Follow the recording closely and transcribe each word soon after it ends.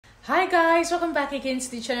Hi guys, welcome back again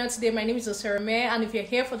to the channel. Today my name is Oserame, and if you're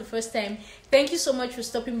here for the first time, thank you so much for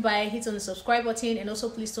stopping by. Hit on the subscribe button and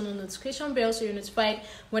also please turn on the notification bell so you're notified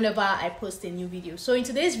whenever I post a new video. So in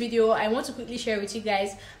today's video, I want to quickly share with you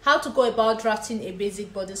guys how to go about drafting a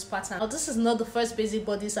basic bodice pattern. Now this is not the first basic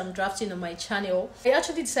bodice I'm drafting on my channel. I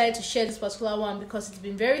actually decided to share this particular one because it's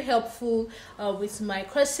been very helpful with my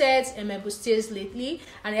corsets and my bustiers lately,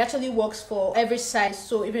 and it actually works for every size.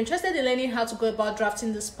 So if you're interested in learning how to go about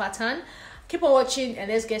drafting this pattern, keep on watching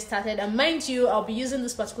and let's get started. And mind you, I'll be using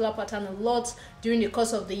this particular pattern a lot during the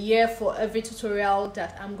course of the year for every tutorial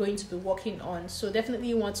that I'm going to be working on, so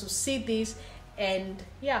definitely want to see this. And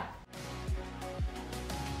yeah,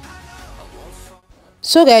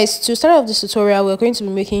 so guys, to start off this tutorial, we're going to be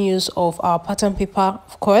making use of our pattern paper,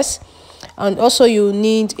 of course, and also you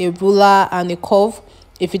need a ruler and a curve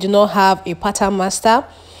if you do not have a pattern master,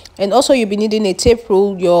 and also you'll be needing a tape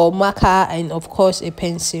rule, your marker, and of course a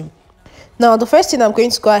pencil. Now the first thing I'm going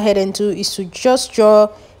to go ahead and do is to just draw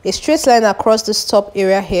a straight line across this top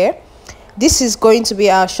area here. This is going to be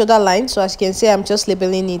our shoulder line, so as you can see, I'm just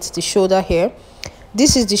labeling it the shoulder here.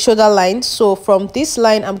 This is the shoulder line, so from this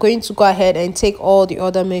line I'm going to go ahead and take all the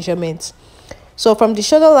other measurements. So from the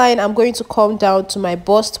shoulder line I'm going to come down to my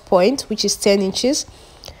bust point, which is 10 inches.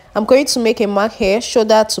 I'm going to make a mark here,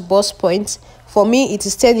 shoulder to bust point. For me it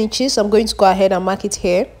is 10 inches. I'm going to go ahead and mark it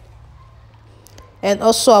here, and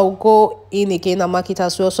also I'll go in again and mark it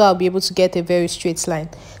as well, so I'll be able to get a very straight line.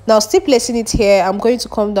 Now still placing it here, I'm going to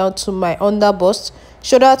come down to my under bust.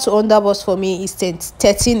 Shoulder to under bust for me is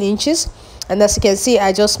 13 inches, and as you can see,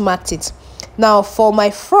 I just marked it. Now for my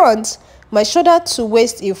front, my shoulder to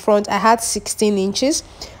waist in front, I had 16 inches.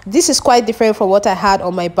 This is quite different from what I had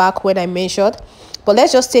on my back when I measured, but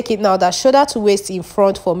let's just take it now that shoulder to waist in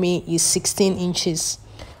front for me is 16 inches.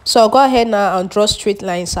 So I'll go ahead now and draw straight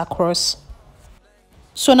lines across.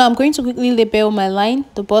 So now I'm going to quickly label my line,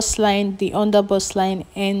 the bust line, the under bust line,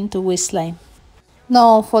 and the waistline.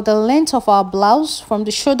 Now for the length of our blouse, from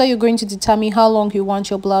the shoulder you're going to determine how long you want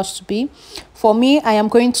your blouse to be. For me, I am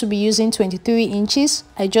going to be using 23 inches.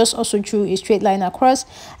 I just also drew a straight line across,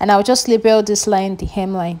 and I'll just label this line the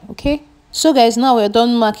hemline. Okay, so guys, now we're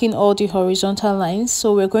done marking all the horizontal lines,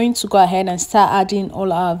 so we're going to go ahead and start adding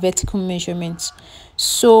all our vertical measurements.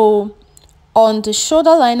 So on the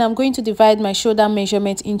shoulder line, I'm going to divide my shoulder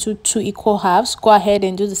measurement into 2 equal halves. Go ahead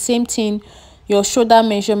and do the same thing, your shoulder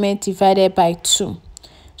measurement divided by 2.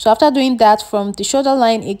 So after doing that, from the shoulder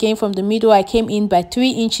line again, from the middle, I came in by 3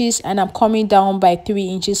 inches and I'm coming down by 3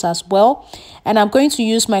 inches as well. And I'm going to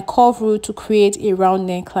use my curve rule to create a round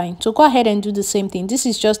neckline. So go ahead and do the same thing. This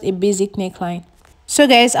is just a basic neckline. So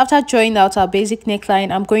guys, after drawing out our basic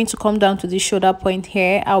neckline, I'm going to come down to the shoulder point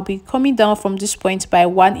here. I'll be coming down from this point by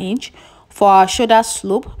 1 inch. For our shoulder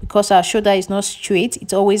slope, because our shoulder is not straight,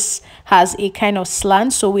 it always has a kind of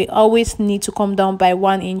slant, so we always need to come down by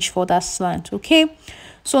 1 inch for that slant. Okay,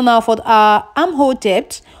 so now for our armhole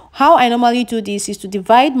depth, how I normally do this is to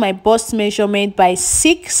divide my bust measurement by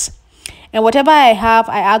 6, and whatever I have,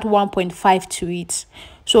 I add 1.5 to it.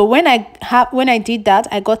 So when I did that,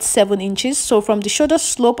 I got 7 inches. So from the shoulder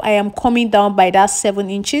slope, I am coming down by that 7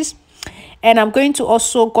 inches, and I'm going to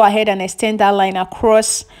also go ahead and extend that line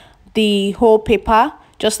across the whole paper,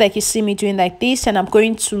 just like you see me doing like this, and I'm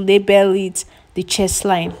going to label it the chest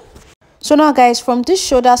line. So now guys, from this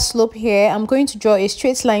shoulder slope here, I'm going to draw a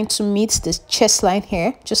straight line to meet the chest line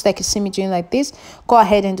here, just like you see me doing like this. Go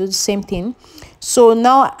ahead and do the same thing. So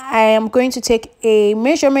now I am going to take a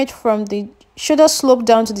measurement from the shoulder slope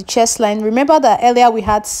down to the chest line. Remember that earlier we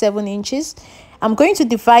had 7 inches. I'm going to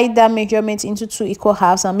divide that measurement into 2 equal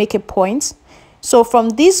halves and make a point. So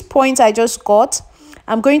from this point I just got,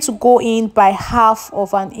 I'm going to go in by half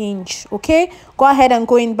of an inch. Okay, go ahead and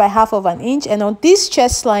go in by half of an inch, and on this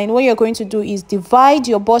chest line, what you're going to do is divide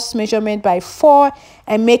your bust measurement by 4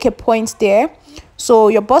 and make a point there. So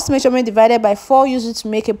your bust measurement divided by 4, use it to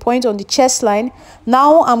make a point on the chest line.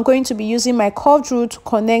 Now I'm going to be using my curved rule to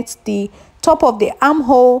connect the top of the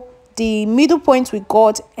armhole, the middle point we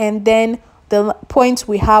got, and then the point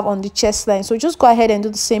we have on the chest line. So just go ahead and do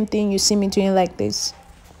the same thing you see me doing like this.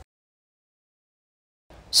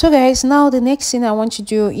 So guys, now the next thing I want to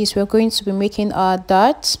do is we're going to be making our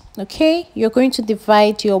dart. Okay, you're going to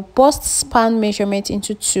divide your bust span measurement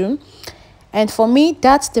into 2, and for me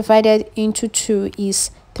that divided into 2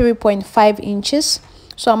 is 3.5 inches.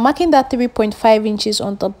 So I'm marking that 3.5 inches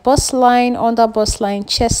on the bust line, under bust line,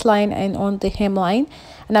 chest line, and on the hemline,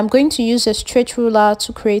 and I'm going to use a straight ruler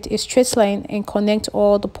to create a straight line and connect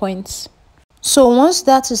all the points. So once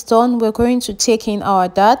that is done, we're going to take in our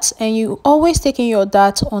dart, and you always take in your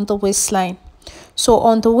dart on the waistline. So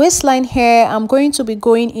on the waistline here, I'm going to be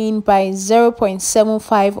going in by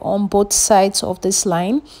 0.75 on both sides of this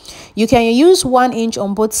line. You can use 1 inch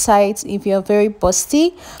on both sides if you're very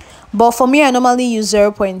busty, but for me I normally use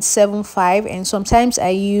 0.75, and sometimes I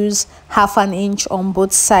use half an inch on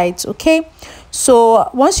both sides. Okay, so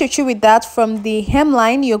once you're through with that, from the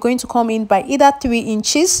hemline you're going to come in by either 3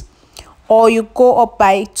 inches or you go up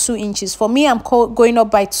by 2 inches. For me, I'm going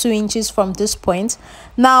up by 2 inches from this point.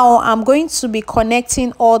 Now I'm going to be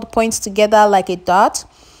connecting all the points together like a dot.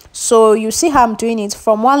 So you see how I'm doing it.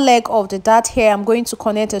 From one leg of the dot here, I'm going to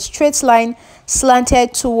connect a straight line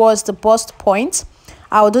slanted towards the bust point.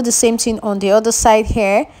 I'll do the same thing on the other side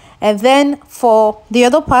here, and then for the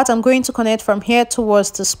other part I'm going to connect from here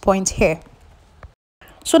towards this point here.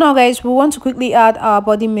 So now guys, we want to quickly add our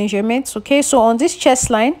body measurements. Okay, so on this chest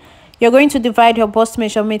line you're going to divide your bust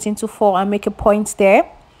measurement into 4 and make a point there.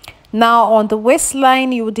 Now on the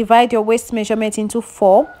waistline, you will divide your waist measurement into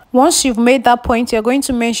 4. Once you've made that point, you're going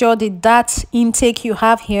to measure the dart intake you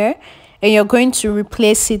have here, and you're going to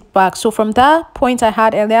replace it back. So from that point I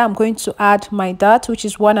had earlier, I'm going to add my dart, which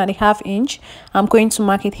is 1.5 inch. I'm going to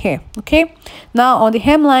mark it here. Okay, now on the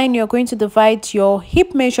hemline, you're going to divide your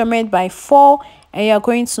hip measurement by 4, and you're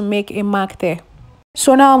going to make a mark there.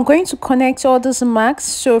 So now I'm going to connect all these marks.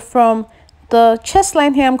 So from the chest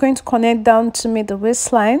line here, I'm going to connect down to meet the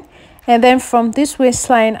waistline, and then from this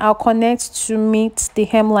waistline I'll connect to meet the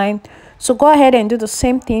hemline. So go ahead and do the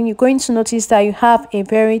same thing. You're going to notice that you have a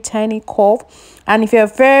very tiny curve, and if you're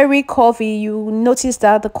very curvy, you notice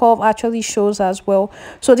that the curve actually shows as well.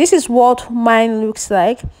 So this is what mine looks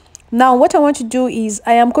like. Now what I want to do is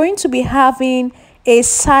I am going to be having a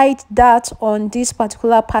side dart on this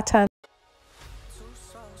particular pattern.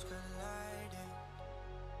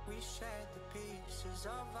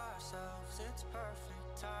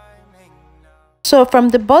 So from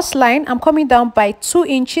the bust line, I'm coming down by 2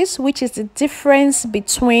 inches, which is the difference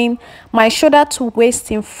between my shoulder to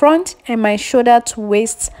waist in front and my shoulder to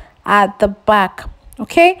waist at the back.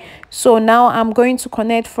 Okay, so now I'm going to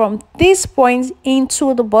connect from this point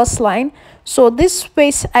into the bust line. So this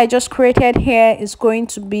space I just created here is going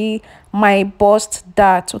to be my bust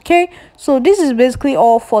dart. Okay, so this is basically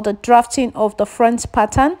all for the drafting of the front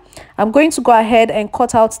pattern. I'm going to go ahead and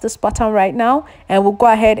cut out this pattern right now, and we'll go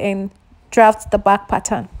ahead and draft the back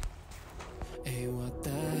pattern. Hey, what the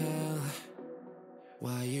hell?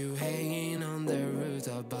 Why you hanging on the roof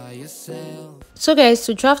all by yourself? So guys,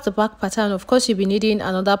 to draft the back pattern, of course you'll be needing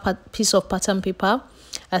another piece of pattern paper,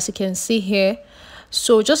 as you can see here.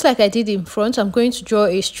 So just like I did in front, I'm going to draw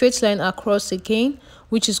a straight line across again,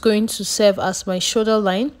 which is going to serve as my shoulder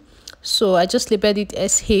line. So I just labeled it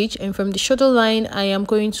SH, and from the shoulder line I am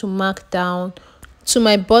going to mark down to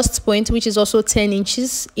my bust point, which is also 10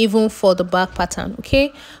 inches even for the back pattern.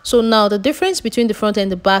 Okay, so now the difference between the front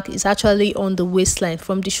and the back is actually on the waistline.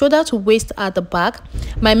 From the shoulder to waist at the back,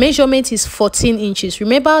 my measurement is 14 inches.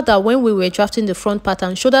 Remember that when we were drafting the front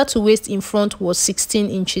pattern, shoulder to waist in front was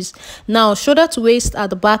 16 inches. Now shoulder to waist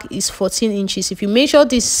at the back is 14 inches. If you measure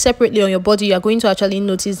this separately on your body, you are going to actually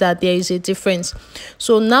notice that there is a difference.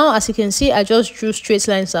 So now, as you can see, I just drew straight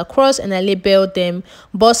lines across and I labeled them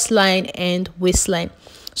bust line and waistline.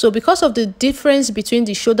 So because of the difference between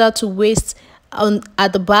the shoulder to waist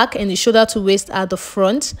at the back and the shoulder to waist at the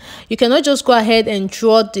front, you cannot just go ahead and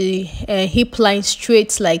draw the hip line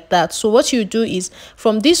straight like that. So what you do is,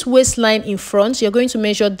 from this waistline in front, you're going to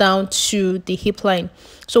measure down to the hip line.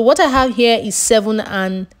 So what I have here is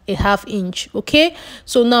 7.5 inch. Okay,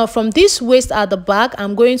 so now from this waist at the back,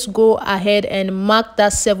 I'm going to go ahead and mark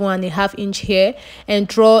that 7.5 inch here and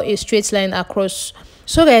draw a straight line across.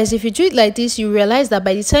 So guys, if you do it like this, you realize that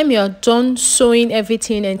by the time you're done sewing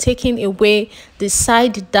everything and taking away the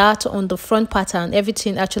side dart on the front pattern,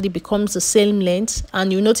 everything actually becomes the same length,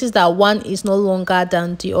 and you notice that one is no longer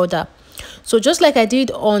than the other. So just like I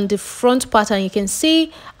did on the front pattern, you can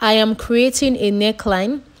see I am creating a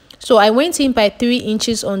neckline. So I went in by 3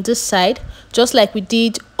 inches on this side, just like we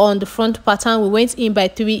did on the front pattern. We went in by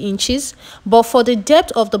 3 inches, but for the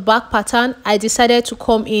depth of the back pattern, I decided to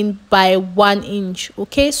come in by 1 inch.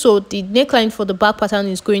 Okay, so the neckline for the back pattern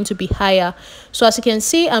is going to be higher. So as you can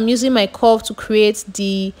see, I'm using my curve to create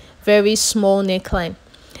the very small neckline.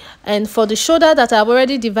 And for the shoulder that I've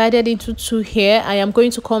already divided into 2 here, I am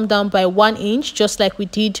going to come down by 1 inch, just like we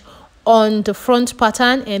did on the front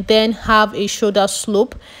pattern, and then have a shoulder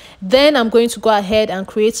slope. Then I'm going to go ahead and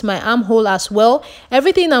create my armhole as well.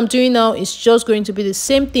 Everything I'm doing now is just going to be the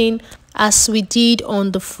same thing as we did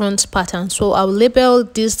on the front pattern. So I'll label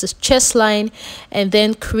this the chest line, and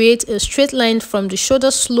then create a straight line from the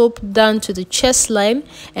shoulder slope down to the chest line,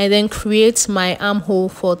 and then create my armhole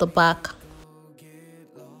for the back.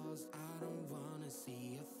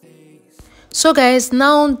 So guys,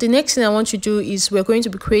 now the next thing I want to do is we're going to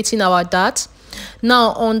be creating our dart.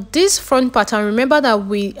 Now on this front pattern, remember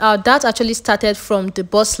that our dart actually started from the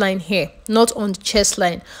bust line here, not on the chest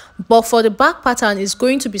line. But for the back pattern, is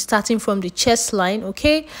going to be starting from the chest line.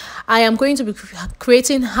 Okay, I am going to be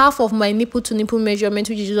creating half of my nipple to nipple measurement,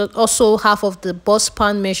 which is also half of the bust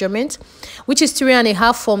span measurement, which is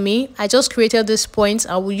 3.5 for me. I just created this point.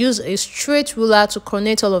 I will use a straight ruler to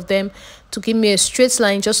connect all of them to give me a straight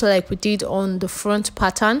line, just like we did on the front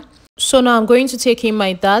pattern. So now I'm going to take in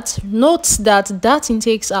my dart. Note that dart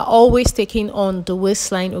intakes are always taken on the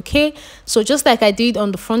waistline. Okay, so just like I did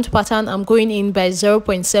on the front pattern, I'm going in by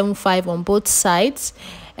 0.75 on both sides,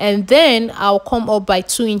 and then I'll come up by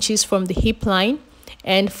 2 inches from the hip line,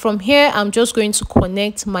 and from here I'm just going to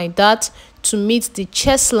connect my dart to meet the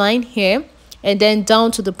chest line here, and then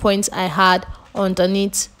down to the point I had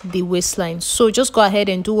underneath the waistline. So just go ahead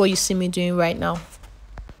and do what you see me doing right now.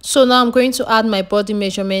 So now I'm going to add my body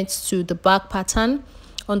measurements to the back pattern.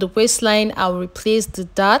 On the waistline, I'll replace the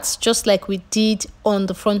darts just like we did on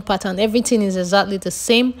the front pattern. Everything is exactly the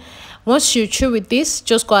same. Once you're through with this,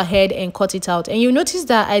 just go ahead and cut it out. And you'll notice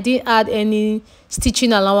that I didn't add any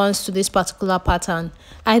stitching allowance to this particular pattern.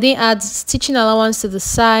 I didn't add stitching allowance to the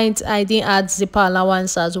sides. I didn't add zipper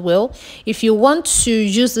allowance as well. If you want to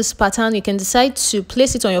use this pattern, you can decide to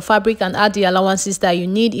place it on your fabric and add the allowances that you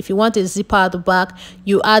need. If you want a zipper at the back,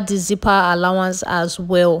 you add the zipper allowance as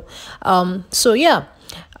well. So yeah,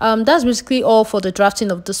 that's basically all for the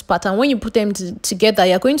drafting of this pattern. When you put them together,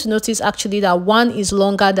 you're going to notice actually that one is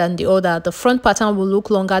longer than the other. The front pattern will look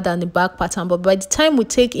longer than the back pattern, but by the time we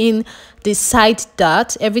take in the side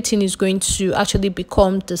dart, everything is going to actually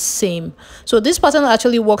become the same. So this pattern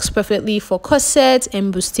actually works perfectly for corsets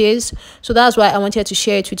and bustiers. So that's why I wanted to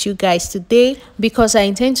share it with you guys today, because I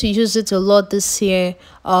intend to use it a lot this year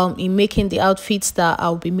in making the outfits that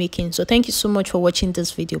I'll be making. So thank you so much for watching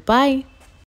this video. Bye.